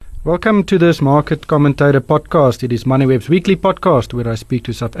Welcome to this Market Commentator podcast. It is MoneyWeb's weekly podcast where I speak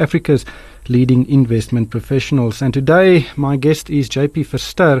to South Africa's leading investment professionals. And today, my guest is JP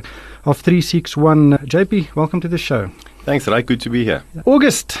Verster of 361. JP, welcome to the show. Thanks, Rai. Good to be here.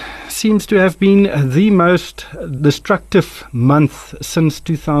 August seems to have been the most destructive month since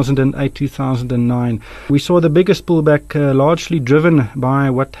 2008-2009. We saw the biggest pullback largely driven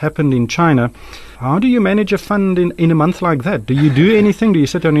by what happened in China. How do you manage a fund in a month like that? Do you do anything? Do you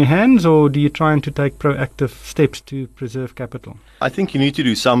sit on your hands, or do you try to take proactive steps to preserve capital? I think you need to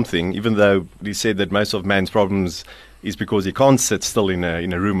do something, even though we said that most of man's problems is because he can't sit still in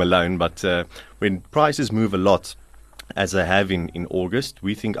a room alone. But when prices move a lot, as they have in August,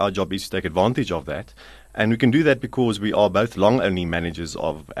 we think our job is to take advantage of that. And we can do that because we are both long-only managers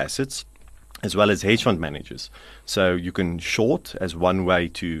of assets as well as hedge fund managers. So you can short as one way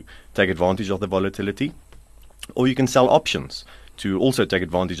to take advantage of the volatility, or you can sell options to also take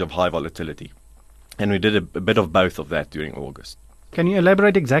advantage of high volatility. And we did a bit of both of that during August. Can you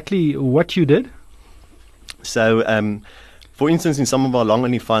elaborate exactly what you did? So, for instance, in some of our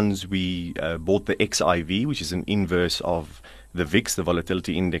long-only funds, we bought the XIV, which is an inverse of the VIX, the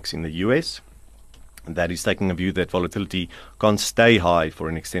volatility index in the US. And that is taking a view that volatility can't stay high for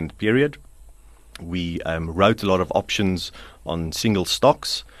an extended period. We wrote a lot of options on single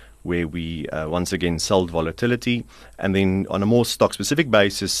stocks where we once again sold volatility. And then on a more stock-specific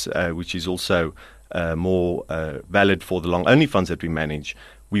basis, which is also more valid for the long-only funds that we manage,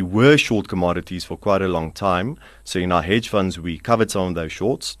 we were short commodities for quite a long time. So in our hedge funds, we covered some of those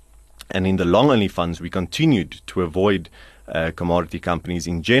shorts. And in the long-only funds, we continued to avoid commodity companies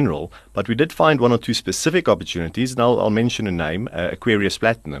in general. But we did find one or two specific opportunities, and I'll mention a name, Aquarius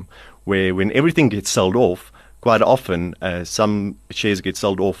Platinum, where when everything gets sold off, quite often some shares get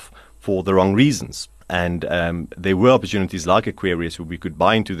sold off for the wrong reasons. And there were opportunities like Aquarius where we could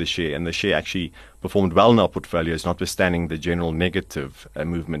buy into the share, and the share actually performed well in our portfolios, notwithstanding the general negative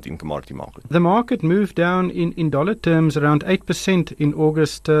movement in commodity market. The market moved down in dollar terms around 8% in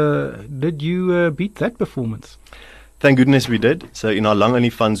August. Did you beat that performance? Thank goodness we did. So in our long-only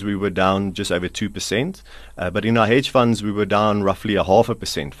funds, we were down just over 2%. But in our hedge funds, we were down roughly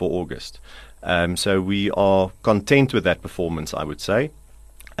 0.5% for August. So we are content with that performance, I would say.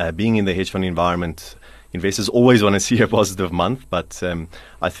 Being in the hedge fund environment, investors always want to see a positive month, but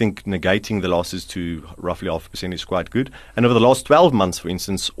I think negating the losses to roughly 0.5% is quite good. And over the last 12 months, for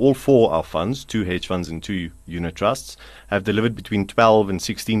instance, all four our funds, 2 hedge funds and 2 unit trusts, have delivered between 12 and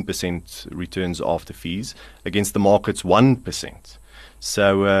 16% returns after fees against the market's 1%.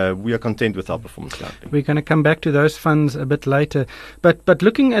 So we are content with our performance currently. We're going to come back to those funds a bit later. But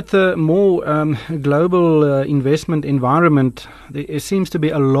looking at the more global investment environment, there seems to be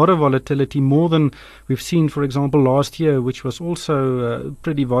a lot of volatility, more than we've seen, for example, last year, which was also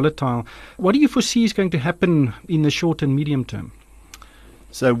pretty volatile. What do you foresee is going to happen in the short and medium term?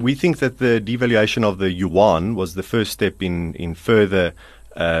 So we think that the devaluation of the yuan was the first step in further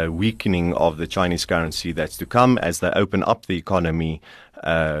weakening of the Chinese currency that's to come as they open up the economy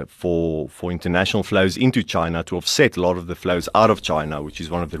for international flows into China to offset a lot of the flows out of China, which is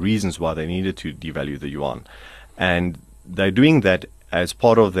one of the reasons why they needed to devalue the yuan. And they're doing that as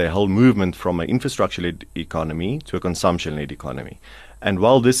part of their whole movement from an infrastructure-led economy to a consumption-led economy. And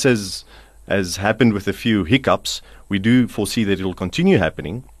while this has happened with a few hiccups, we do foresee that it will continue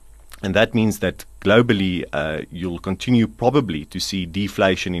happening. And that means that globally, you'll continue probably to see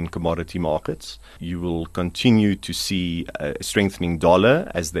deflation in commodity markets. You will continue to see a strengthening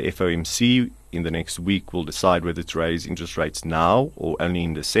dollar as the FOMC in the next week will decide whether to raise interest rates now or only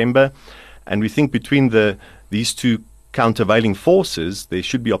in December. And we think between these two countervailing forces, there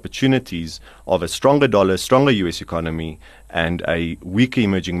should be opportunities of a stronger dollar, stronger US economy, and a weaker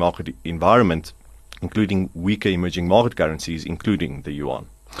emerging market environment, including weaker emerging market currencies, including the yuan.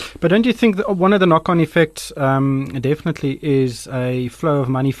 But don't you think that one of the knock-on effects definitely is a flow of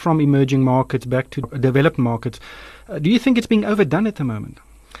money from emerging markets back to developed markets? Do you think it's being overdone at the moment?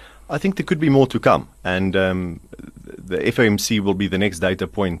 I think there could be more to come. And the FOMC will be the next data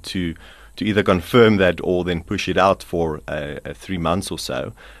point to either confirm that or then push it out for 3 months or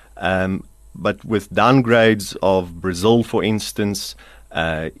so. But with downgrades of Brazil, for instance,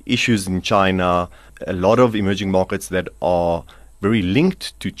 issues in China, a lot of emerging markets that are very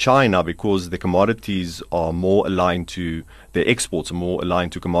linked to China because the commodities are more aligned to, their exports are more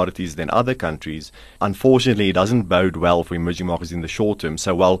aligned to commodities than other countries. Unfortunately, it doesn't bode well for emerging markets in the short term.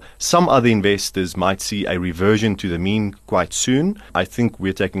 So while some other investors might see a reversion to the mean quite soon, I think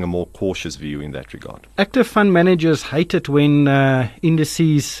we're taking a more cautious view in that regard. Active fund managers hate it when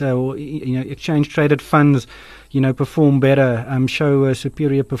indices or exchange-traded funds perform better, show a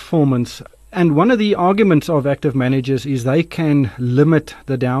superior performance. And one of the arguments of active managers is they can limit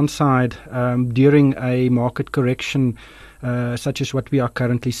the downside during a market correction such as what we are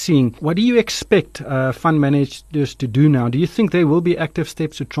currently seeing. What do you expect fund managers to do now? Do you think there will be active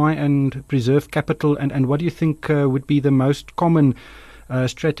steps to try and preserve capital? And what do you think would be the most common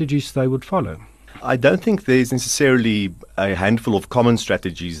strategies they would follow? I don't think there's necessarily a handful of common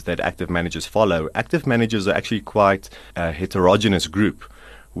strategies that active managers follow. Active managers are actually quite a heterogeneous group,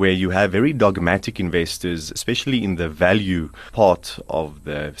 where you have very dogmatic investors, especially in the value part of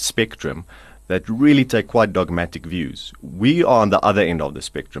the spectrum, that really take quite dogmatic views. We are on the other end of the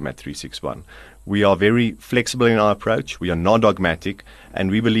spectrum at 361. We are very flexible in our approach, we are not dogmatic, and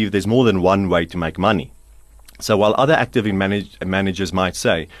we believe there's more than one way to make money. So while other active managers might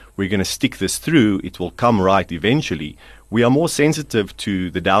say, we're going to stick this through, it will come right eventually, we are more sensitive to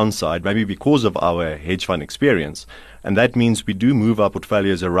the downside, maybe because of our hedge fund experience. And that means we do move our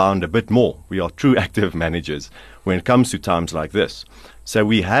portfolios around a bit more. We are true active managers when it comes to times like this. So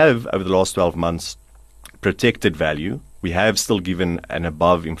we have, over the last 12 months, protected value. We have still given an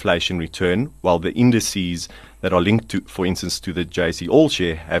above inflation return, while the indices that are linked to, for instance, to the JSE All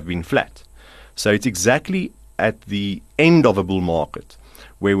Share have been flat. So it's exactly at the end of a bull market,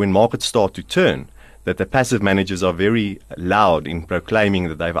 where when markets start to turn, that the passive managers are very loud in proclaiming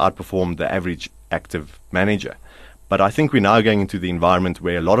that they've outperformed the average active manager. But I think we're now going into the environment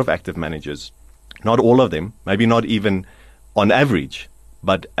where a lot of active managers, not all of them, maybe not even on average,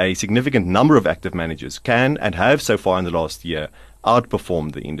 but a significant number of active managers can and have so far in the last year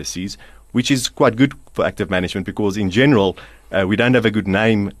outperformed the indices, which is quite good for active management because in general, we don't have a good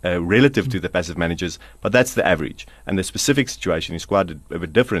name relative to the passive managers, but that's the average. And the specific situation is quite a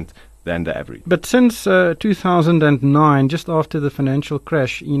bit different than the average. But since 2009, just after the financial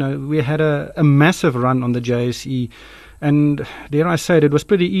crash, we had a massive run on the JSE. And dare I say it was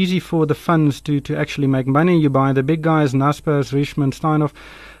pretty easy for the funds to actually make money. You buy the big guys, Naspers, Richmond, Steinhoff.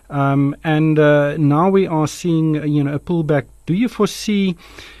 And now we are seeing, a pullback. Do you foresee,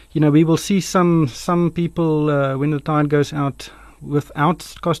 we will see some people when the tide goes out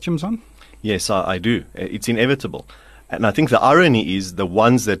without costumes on? Yes, I do. It's inevitable. And I think the irony is the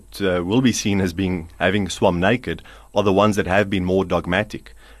ones that will be seen as having swum naked are the ones that have been more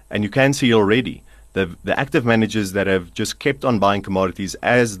dogmatic. And you can see already the active managers that have just kept on buying commodities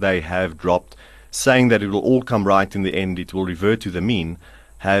as they have dropped, saying that it will all come right in the end, it will revert to the mean,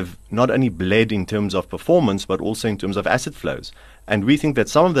 have not only bled in terms of performance, but also in terms of asset flows. And we think that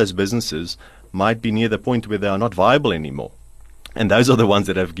some of those businesses might be near the point where they are not viable anymore. And those are the ones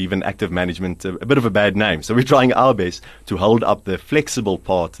that have given active management a bit of a bad name. So we're trying our best to hold up the flexible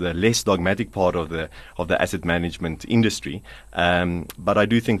part, the less dogmatic part of the asset management industry. But I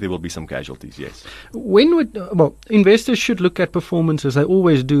do think there will be some casualties, yes. Investors should look at performance as they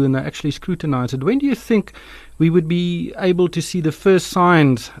always do, and they actually scrutinize it. When do you think we would be able to see the first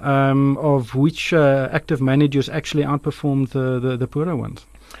signs of which active managers actually outperform the poorer ones?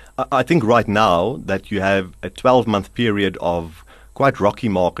 I think right now that you have a 12-month period of quite rocky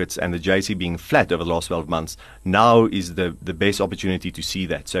markets and the JSE being flat over the last 12 months, now is the best opportunity to see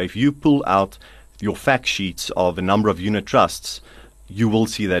that. So if you pull out your fact sheets of a number of unit trusts, you will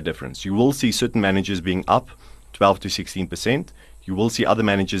see that difference. You will see certain managers being up 12 to 16%. You will see other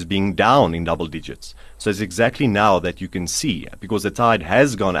managers being down in double digits. So it's exactly now that you can see, because the tide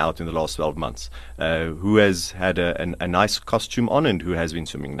has gone out in the last 12 months, who has had a nice costume on and who has been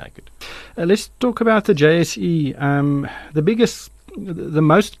swimming naked. Let's talk about the JSE. The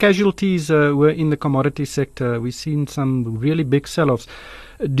most casualties were in the commodity sector. We've seen some really big sell-offs.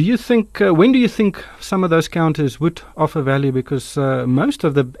 Do you think, when do you think some of those counters would offer value? Because most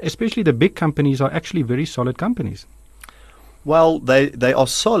of especially the big companies, are actually very solid companies. Well, they are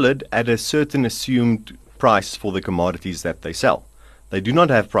solid at a certain assumed price for the commodities that they sell. They do not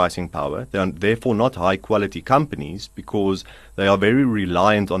have pricing power. They are therefore not high-quality companies because they are very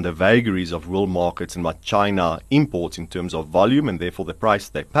reliant on the vagaries of world markets and what China imports in terms of volume and therefore the price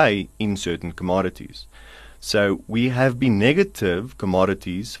they pay in certain commodities. So we have been negative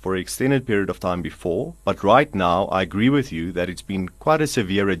commodities for an extended period of time before, but right now I agree with you that it's been quite a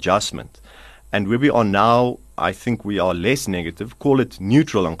severe adjustment. And where we are now, I think we are less negative, call it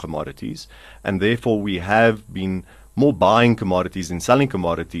neutral on commodities, and therefore we have been more buying commodities than selling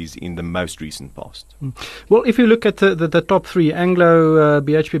commodities in the most recent past. Well, if you look at the top three, Anglo,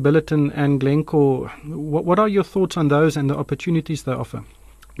 BHP Billiton and Glencore, what are your thoughts on those and the opportunities they offer?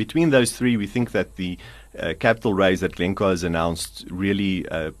 Between those three, we think that the capital raise that Glencore has announced really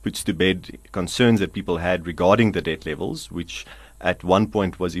puts to bed concerns that people had regarding the debt levels, which at one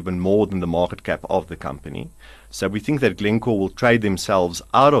point was even more than the market cap of the company. So we think that Glencore will trade themselves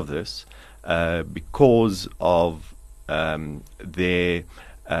out of this because of their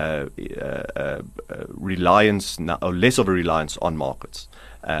reliance, or less of a reliance on markets.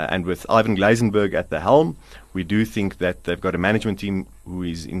 And with Ivan Glasenberg at the helm, we do think that they've got a management team who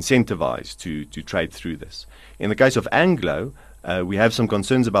is incentivized to trade through this. In the case of Anglo, we have some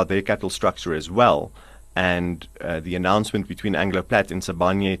concerns about their capital structure as well. And the announcement between Anglo Plat and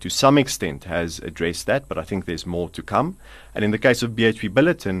Sibanye to some extent has addressed that, but I think there's more to come. And in the case of BHP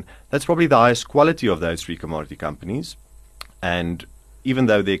Billiton, that's probably the highest quality of those three commodity companies. And even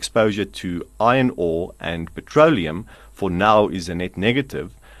though the exposure to iron ore and petroleum for now is a net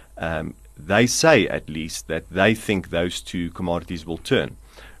negative, they say at least that they think those two commodities will turn.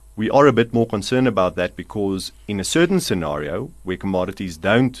 We are a bit more concerned about that because in a certain scenario where commodities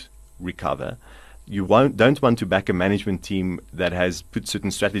don't recover, you don't want to back a management team that has put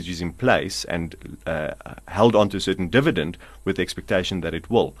certain strategies in place and held on to a certain dividend with the expectation that it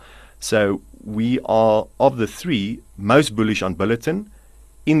will. So we are, of the three, most bullish on Billiton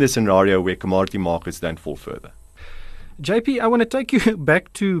in the scenario where commodity markets don't fall further. JP, I want to take you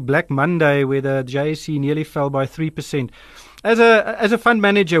back to Black Monday where the JSE nearly fell by 3%. As a fund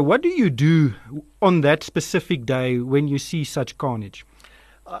manager, what do you do on that specific day when you see such carnage?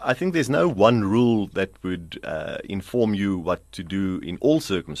 I think there's no one rule that would inform you what to do in all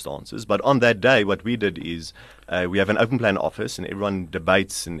circumstances. But on that day, what we did is we have an open plan office and everyone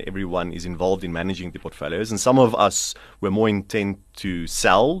debates and everyone is involved in managing the portfolios. And some of us were more intent to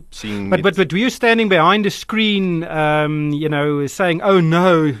sell. But were you standing behind a screen, saying, oh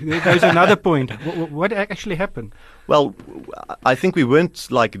no, there goes another point. What actually happened? Well, I think we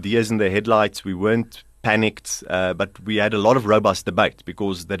weren't like deers in the headlights. We weren't panicked, but we had a lot of robust debate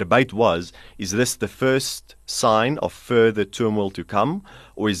because the debate was, is this the first sign of further turmoil to come,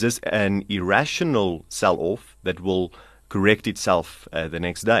 or is this an irrational sell-off that will correct itself the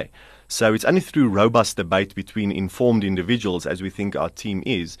next day? So it's only through robust debate between informed individuals, as we think our team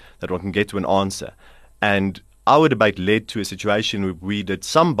is, that one can get to an answer. And our debate led to a situation where we did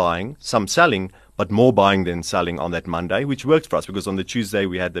some buying, some selling, but more buying than selling on that Monday, which worked for us because on the Tuesday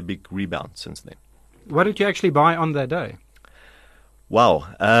we had the big rebound since then. What did you actually buy on that day? Wow.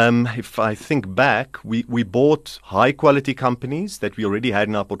 If I think back, we bought high-quality companies that we already had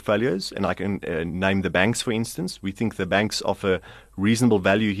in our portfolios, and I can name the banks, for instance. We think the banks offer reasonable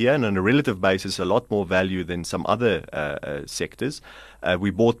value here, and on a relative basis, a lot more value than some other sectors. We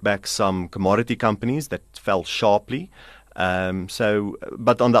bought back some commodity companies that fell sharply.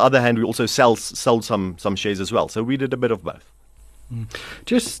 But on the other hand, we also sold some shares as well. So we did a bit of both.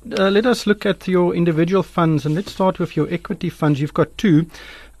 Just let us look at your individual funds, and let's start with your equity funds. You've got two,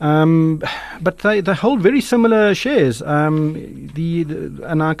 but they hold very similar shares.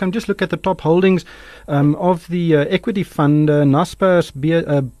 And I can just look at the top holdings of the equity fund: Naspers,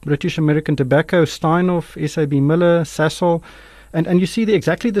 British American Tobacco, Steinhoff, SAB Miller, Sasol. And you see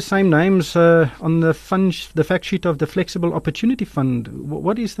exactly the same names on the fact sheet of the Flexible Opportunity Fund.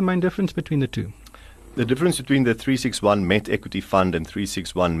 What is the main difference between the two? The difference between the 361 Met Equity Fund and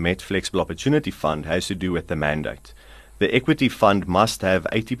 361 Met Flexible Opportunity Fund has to do with the mandate. The equity fund must have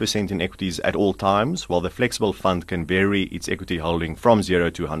 80% in equities at all times, while the flexible fund can vary its equity holding from 0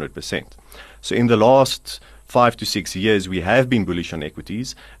 to 100%. So in the last 5 to 6 years, we have been bullish on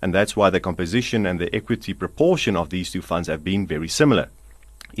equities, and that's why the composition and the equity proportion of these two funds have been very similar.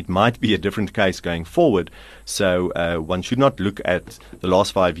 It might be a different case going forward, so one should not look at the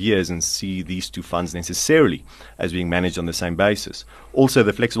last 5 years and see these two funds necessarily as being managed on the same basis. Also,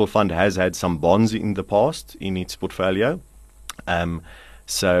 the flexible fund has had some bonds in the past in its portfolio.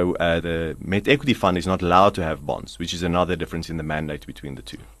 So the Met Equity Fund is not allowed to have bonds, which is another difference in the mandate between the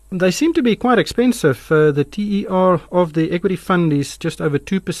two. They seem to be quite expensive. The TER of the equity fund is just over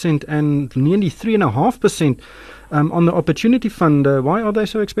 2% and nearly 3.5% on the opportunity fund. Why are they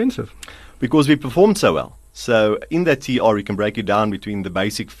so expensive? Because we performed so well. So in that TR, you can break it down between the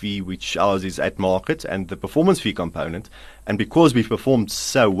basic fee, which ours is at market, and the performance fee component. And because we've performed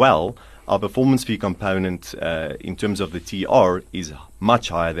so well, our performance fee component in terms of the TR is much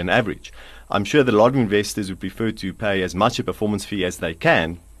higher than average. I'm sure that a lot of investors would prefer to pay as much a performance fee as they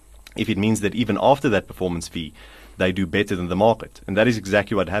can if it means that even after that performance fee, they do better than the market. And that is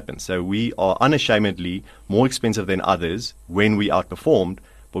exactly what happens. So we are unashamedly more expensive than others when we outperformed,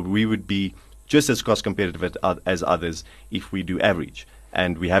 but we would be just as cost competitive as others if we do average.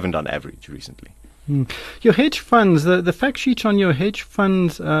 And we haven't done average recently. Your hedge funds, the fact sheets on your hedge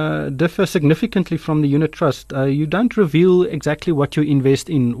funds differ significantly from the unit trust. You don't reveal exactly what you invest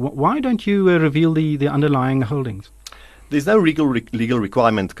in. Why don't you reveal the underlying holdings? There's no legal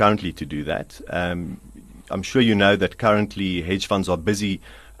requirement currently to do that. I'm sure you know that currently hedge funds are busy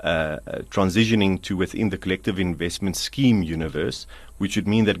transitioning to within the collective investment scheme universe, which would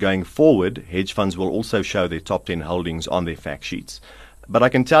mean that going forward, hedge funds will also show their top 10 holdings on their fact sheets. But I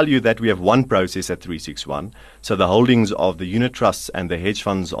can tell you that we have one process at 361. So the holdings of the unit trusts and the hedge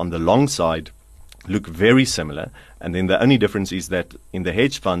funds on the long side look very similar. And then the only difference is that in the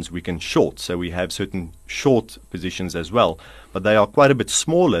hedge funds we can short. So we have certain short positions as well. But they are quite a bit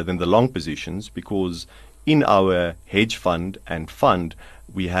smaller than the long positions because in our hedge fund and fund,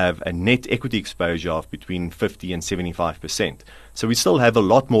 we have a net equity exposure of between 50 and 75%. So we still have a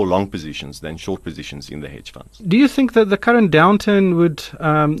lot more long positions than short positions in the hedge funds. Do you think that the current downturn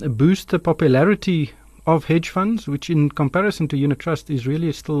would boost the popularity of hedge funds, which in comparison to unit trust is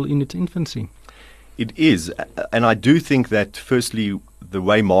really still in its infancy? It is. And I do think that firstly, the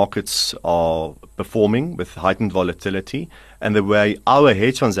way markets are performing with heightened volatility and the way our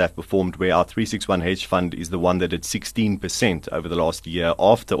hedge funds have performed, where our 361 hedge fund is the one that did 16% over the last year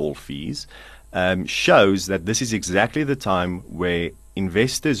after all fees, shows that this is exactly the time where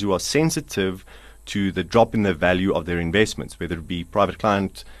investors who are sensitive to the drop in the value of their investments, whether it be private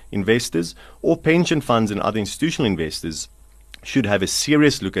client investors or pension funds and other institutional investors, should have a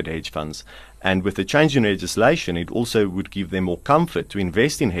serious look at hedge funds. And with the change in legislation, it also would give them more comfort to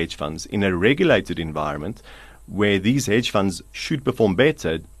invest in hedge funds in a regulated environment where these hedge funds should perform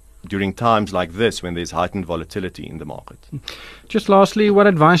better during times like this when there's heightened volatility in the market. Just lastly, what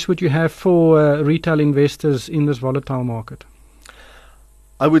advice would you have for retail investors in this volatile market?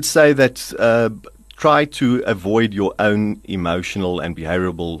 I would say that try to avoid your own emotional and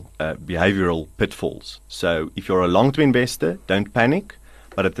behavioral pitfalls. So if you're a long-term investor, don't panic,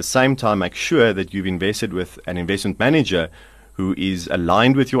 but at the same time make sure that you've invested with an investment manager who is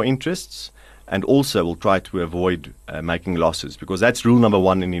aligned with your interests and also will try to avoid making losses, because that's rule number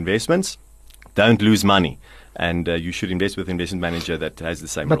one in investments. Don't lose money, and you should invest with an investment manager that has the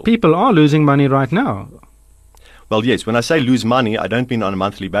same rule. But people are losing money right now. Well, yes, when I say lose money, I don't mean on a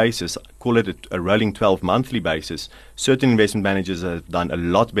monthly basis. I call it a rolling 12 monthly basis. Certain investment managers have done a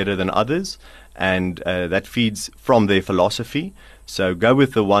lot better than others, and that feeds from their philosophy. So go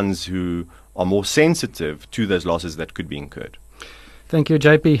with the ones who are more sensitive to those losses that could be incurred. Thank you,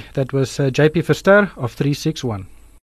 JP. That was JP Verster of 361.